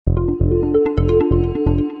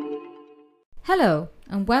Hello,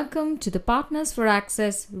 and welcome to the Partners for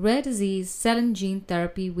Access Rare Disease Cell and Gene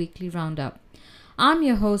Therapy Weekly Roundup. I'm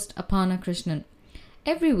your host, Aparna Krishnan.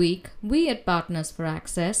 Every week, we at Partners for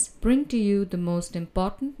Access bring to you the most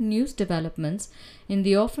important news developments in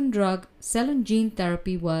the orphan drug, cell and gene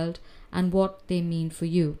therapy world and what they mean for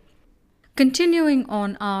you. Continuing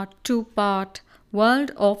on our two-part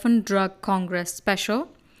World Orphan Drug Congress special,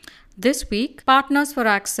 this week, Partners for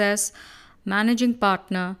Access Managing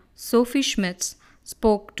Partner Sophie Schmitz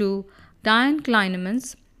spoke to Diane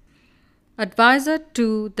Kleinemans, advisor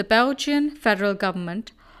to the Belgian federal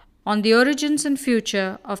government, on the origins and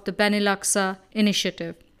future of the Benelux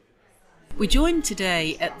initiative. We're joined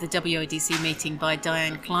today at the WODC meeting by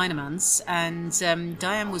Diane Kleinemans, and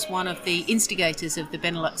Diane was one of the instigators of the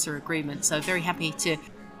Benelux agreement, so very happy to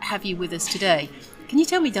have you with us today. Can you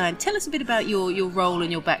tell me, Diane, tell us a bit about your role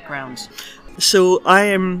and your background? So I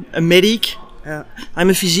am a medic.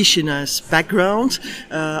 I'm a physician as background.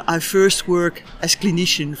 I first worked as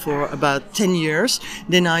clinician for about 10 years.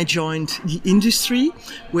 Then I joined the industry,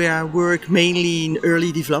 where I work mainly in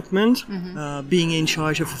early development, being in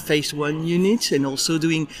charge of a phase 1 unit and also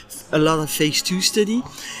doing a lot of phase 2 study.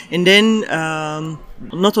 And then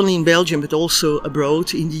not only in Belgium, but also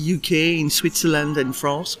abroad in the UK, in Switzerland and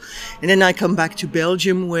France. And then I come back to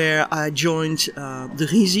Belgium, where I joined the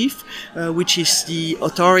RISIF, which is the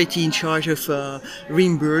authority in charge of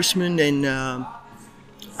reimbursement and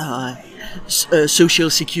social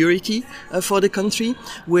security for the country,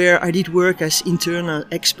 where I did work as internal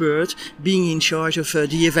expert, being in charge of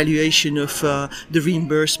the evaluation of the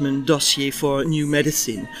reimbursement dossier for new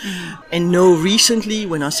medicine. And now recently,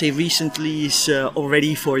 when I say recently, is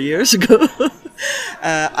already 4 years ago,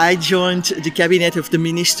 I joined the cabinet of the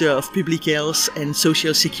Minister of Public Health and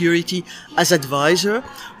Social Security as advisor,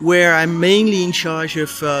 where I'm mainly in charge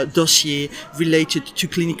of dossier related to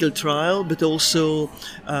clinical trial, but also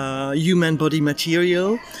human body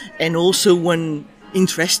material, and also one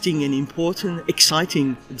interesting and important,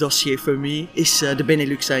 exciting dossier for me is the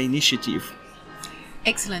Benelux initiative.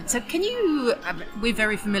 Excellent. So can you, we're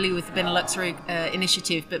very familiar with the Benelux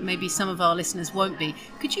initiative, but maybe some of our listeners won't be.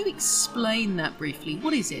 Could you explain that briefly?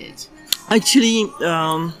 What is it? Actually,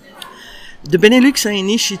 the Benelux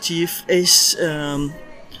initiative is an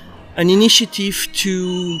initiative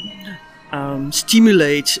to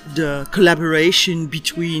stimulate the collaboration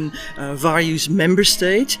between various member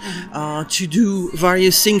states to do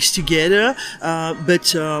various things together, but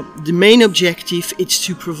the main objective is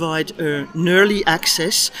to provide an early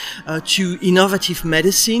access to innovative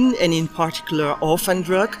medicine, and in particular orphan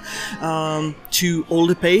drug, to all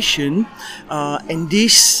the patients, and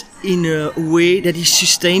this in a way that is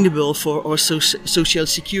sustainable for our social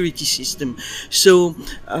security system. So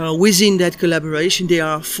within that collaboration, there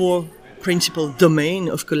are 4 principal domain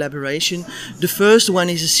of collaboration. The first one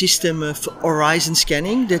is a system of horizon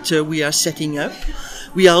scanning that we are setting up.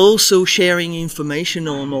 We are also sharing information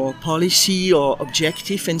on our policy, our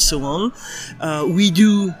objective, and so on. We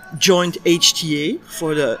do joint HTA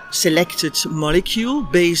for the selected molecule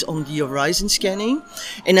based on the horizon scanning.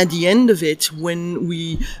 And at the end of it, when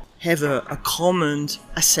we have a common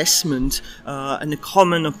assessment and a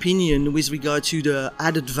common opinion with regard to the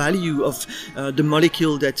added value of the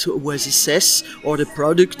molecule that was assessed or the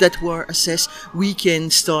product that were assessed, we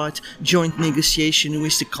can start joint negotiation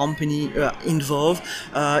with the company involved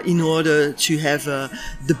in order to have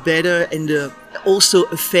the better and also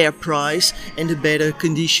a fair price and a better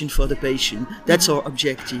condition for the patient. That's our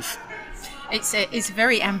objective. It's a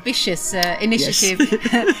very ambitious initiative.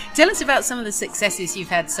 Yes. Tell us about some of the successes you've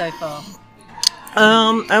had so far.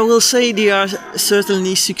 I will say there are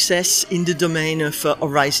certainly success in the domain of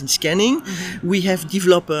horizon scanning. We have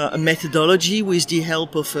developed a methodology with the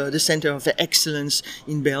help of the Center of Excellence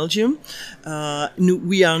in Belgium.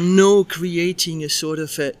 We are now creating a sort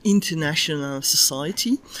of international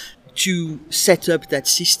society to set up that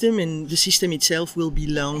system, and the system itself will be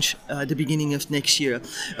launched at the beginning of next year.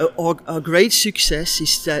 Our great success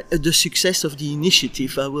is that the success of the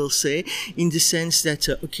initiative, I will say, in the sense that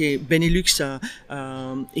Benelux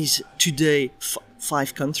is today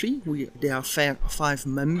 5 countries. There are 5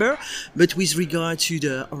 members, but with regard to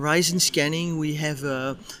the horizon scanning, we have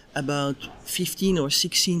about 15 or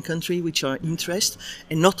 16 countries which are interested,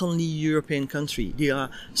 and not only European countries. There are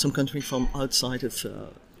some countries from outside of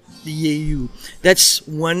the EU. That's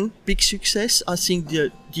one big success. I think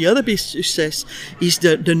the other big success is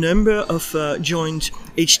the number of joint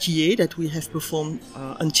HTA that we have performed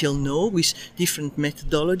until now with different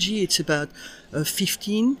methodology. It's about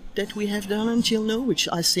 15 that we have done until now, which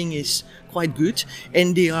I think is quite good,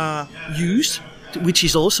 and they are used which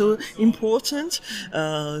is also important.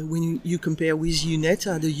 When you compare with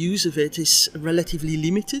UNETA, the use of it is relatively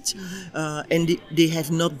limited, and they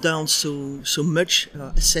have not done so much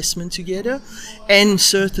assessment together. And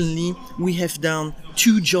certainly we have done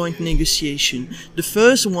 2 joint negotiations. The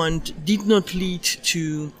first one did not lead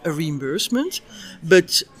to a reimbursement,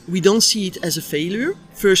 but we don't see it as a failure.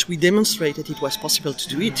 First, we demonstrated it was possible to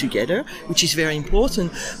do it together, which is very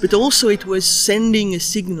important, but also it was sending a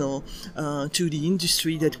signal to the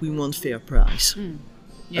industry that we want fair price.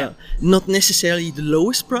 Yeah. Not necessarily the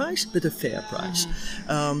lowest price, but a fair price.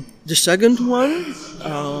 The second one,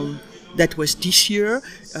 that was this year,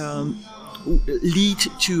 lead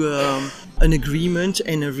to an agreement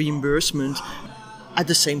and a reimbursement at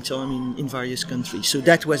the same time in various countries. So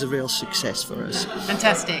that was a real success for us.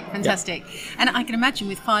 Fantastic. Yeah. And I can imagine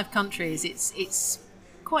with 5 countries, it's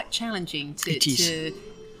quite challenging to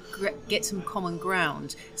get some common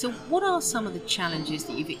ground. So what are some of the challenges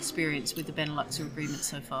that you've experienced with the Benelux Agreement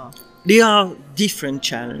so far? There are different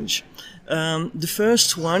challenges. The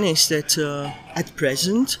first one is that at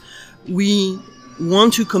present we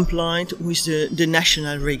want to comply with the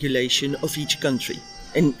national regulation of each country.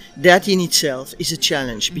 And that in itself is a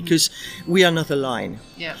challenge because we are not aligned.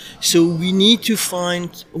 Yeah. So we need to find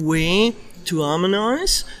a way to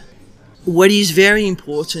harmonize. What is very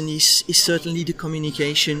important is certainly the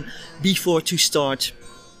communication before to start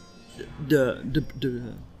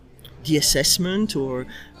the assessment, or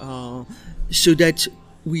so that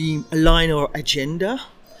we align our agenda.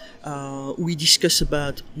 We discuss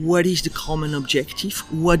about what is the common objective,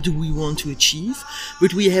 what do we want to achieve,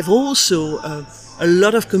 but we have also a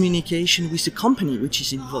lot of communication with the company which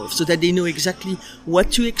is involved, so that they know exactly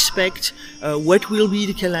what to expect, what will be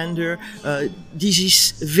the calendar. This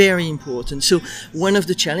is very important. So one of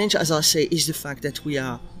the challenges, as I say, is the fact that we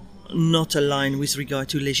are not aligned with regard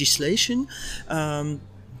to legislation,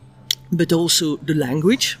 but also the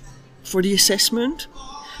language for the assessment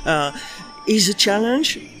is a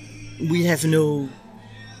challenge. We have no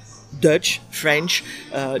Dutch, French,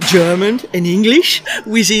 German and English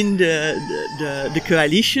within the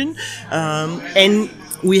coalition, and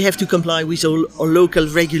we have to comply with our local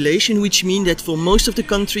regulation, which means that for most of the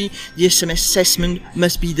country the assessment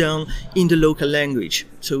must be done in the local language.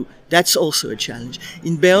 So that's also a challenge.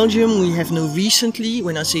 In Belgium, we have now recently,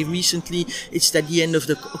 when I say recently, it's at the end of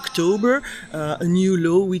October, a new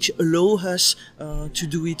law which allows us to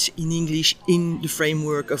do it in English in the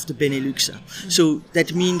framework of the Benelux. So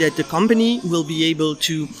that means that the company will be able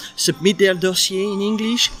to submit their dossier in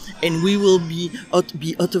English, and we will be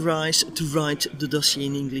authorized to write the dossier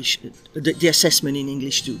in English, the assessment in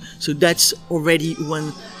English too. So that's already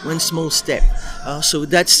one small step. So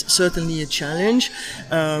that's certainly a challenge.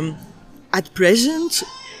 At present,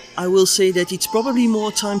 I will say that it's probably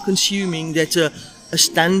more time consuming than a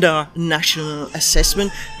standard national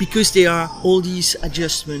assessment, because there are all these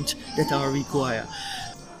adjustments that are required.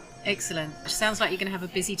 Excellent. Sounds like you're going to have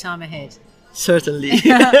a busy time ahead. Certainly.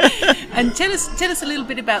 And tell us a little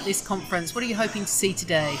bit about this conference. What are you hoping to see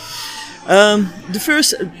today?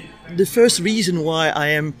 The first reason why I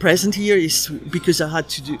am present here is because I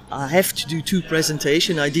have to do 2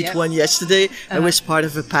 presentations. I did one yesterday. I was part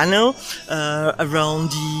of a panel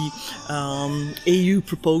around the EU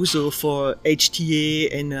proposal for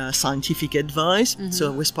HTA and scientific advice.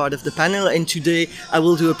 So I was part of the panel, and today I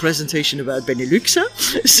will do a presentation about Benelux.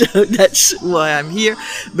 So that's why I'm here.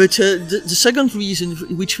 But the second reason,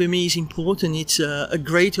 which for me is important, it's a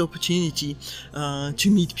great opportunity to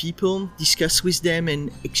meet people, discuss with them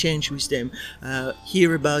and exchange with them,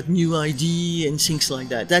 hear about new ideas and things like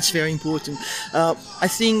that. That's very important. I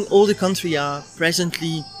think all the countries are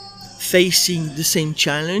presently facing the same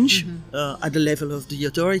challenge at the level of the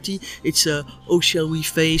authority. It's how shall we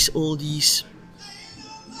face all these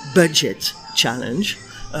budget challenge?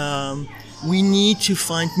 We need to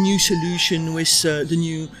find new solution with the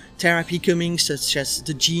new therapy coming, such as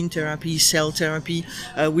the gene therapy, cell therapy,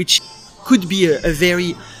 which could be a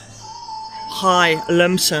very high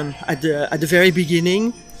lump sum at the very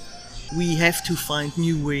beginning. We have to find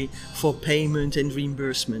new way for payment and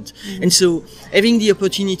reimbursement. And so having the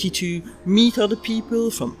opportunity to meet other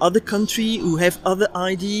people from other countries who have other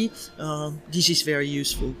ideas, this is very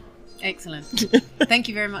useful. Excellent. Thank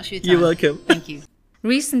you very much for your time. You're welcome. Thank you.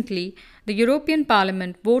 Recently, the European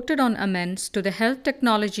Parliament voted on amendments to the Health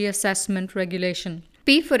Technology Assessment Regulation.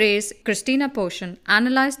 P4A's Christina Potion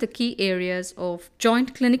analyzed the key areas of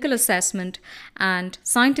joint clinical assessment and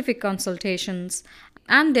scientific consultations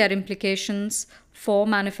and their implications for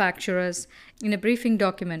manufacturers in a briefing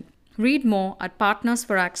document. Read more at Partners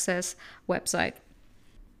for Access website.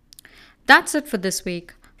 That's it for this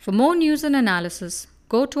week. For more news and analysis,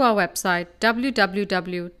 go to our website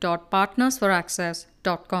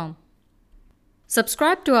www.partnersforaccess.com.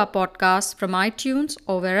 Subscribe to our podcast from iTunes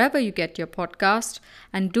or wherever you get your podcast,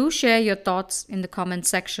 and do share your thoughts in the comments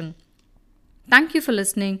section. Thank you for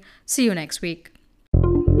listening. See you next week.